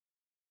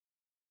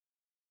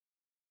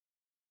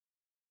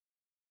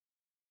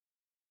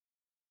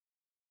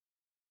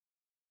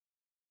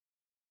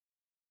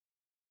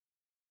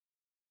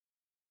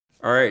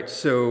All right,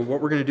 so what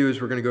we're going to do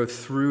is we're going to go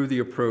through the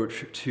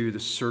approach to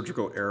the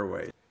surgical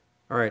airway.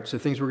 All right, so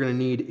things we're going to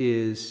need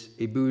is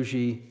a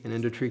bougie, an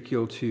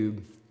endotracheal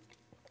tube,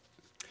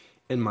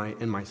 and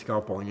my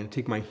scalpel. I'm going to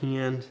take my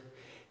hand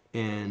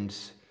and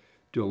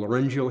do a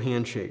laryngeal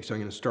handshake. So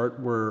I'm going to start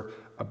where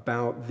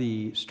about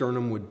the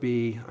sternum would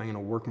be. I'm going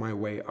to work my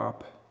way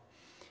up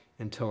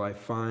until I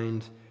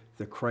find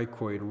the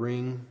cricoid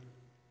ring.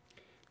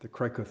 The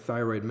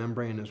cricothyroid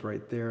membrane is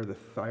right there. The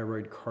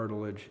thyroid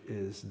cartilage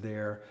is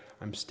there.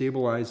 I'm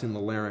stabilizing the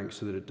larynx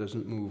so that it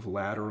doesn't move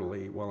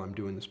laterally while I'm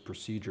doing this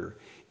procedure.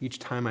 Each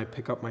time I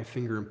pick up my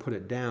finger and put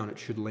it down, it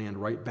should land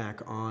right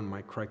back on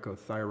my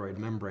cricothyroid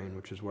membrane,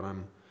 which is what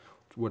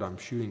I'm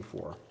shooting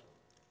for.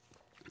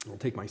 I'll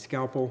take my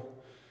scalpel,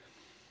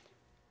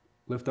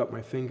 lift up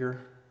my finger,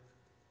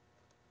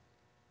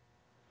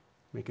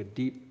 make a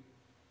deep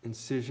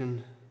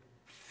incision,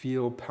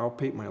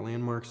 palpate my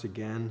landmarks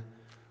again,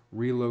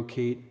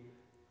 relocate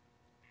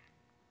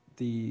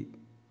the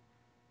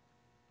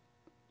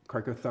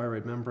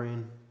cricothyroid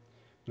membrane,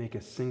 make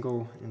a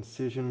single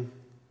incision,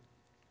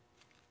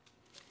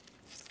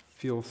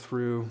 feel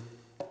through,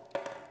 and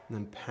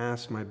then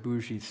pass my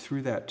bougie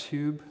through that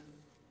tube.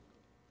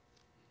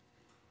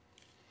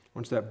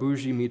 Once that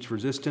bougie meets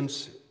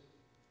resistance,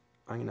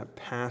 I'm going to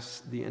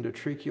pass the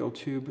endotracheal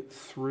tube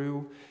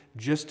through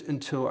just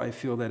until I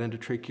feel that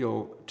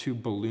endotracheal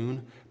tube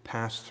balloon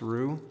pass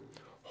through.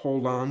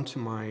 Hold on to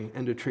my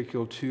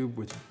endotracheal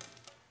tube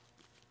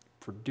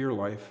for dear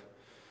life.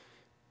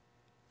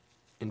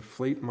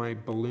 Inflate my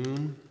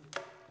balloon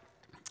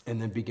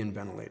and then begin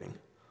ventilating.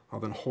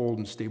 I'll then hold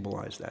and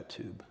stabilize that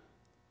tube.